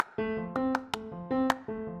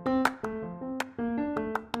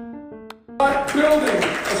building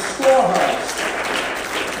a storehouse.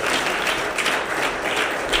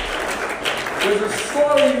 There's a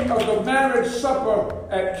story of the marriage supper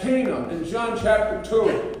at Cana in John chapter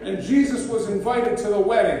 2. And Jesus was invited to the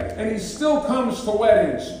wedding. And he still comes to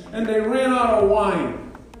weddings. And they ran out of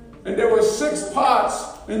wine. And there were 6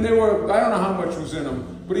 pots. And they were, I don't know how much was in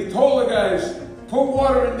them. But he told the guys, put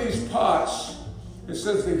water in these pots. It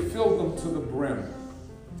says they filled them to the brim.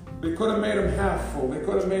 They could have made them half full. They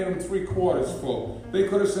could have made them 3/4 full. They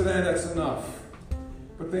could have said, that's enough.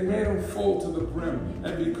 But they made them full to the brim.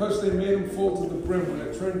 And because they made them full to the brim, when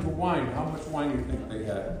it turned to wine, how much wine do you think they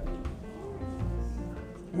had?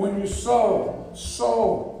 When you sow,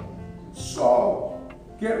 sow, sow.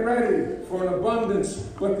 Get ready for an abundance.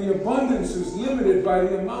 But the abundance is limited by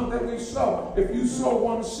the amount that we sow. If you sow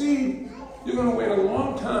 1 seed, you're going to wait a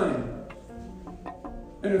long time.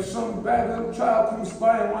 And if some bad little child comes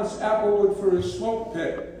by and wants applewood for his smoke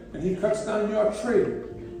pit, and he cuts down your tree,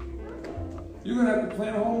 you're going to have to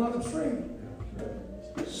plant a whole other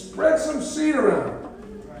tree. Spread some seed around.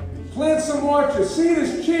 Plant some orchards. Seed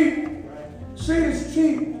is cheap. Seed is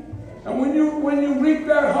cheap. And when you reap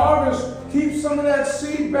that harvest, keep some of that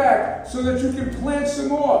seed back so that you can plant some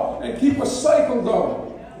more and keep a cycle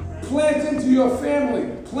going. Plant into your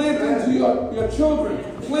family. Plant into your children.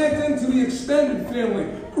 Plant into the extended family.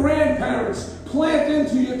 Grandparents. Plant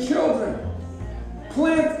into your children.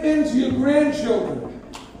 Plant into your grandchildren.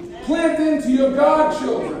 Plant into your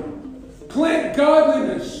godchildren. Plant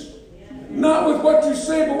godliness. Not with what you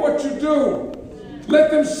say, but what you do.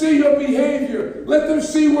 Let them see your behavior. Let them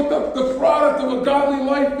see what the product of a godly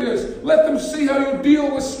life is. Let them see how you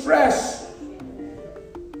deal with stress.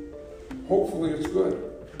 Hopefully it's good.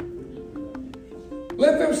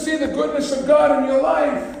 Let them see the goodness of God in your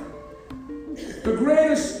life. The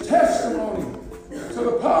greatest testimony to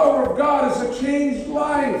the power of God is a changed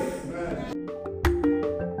life.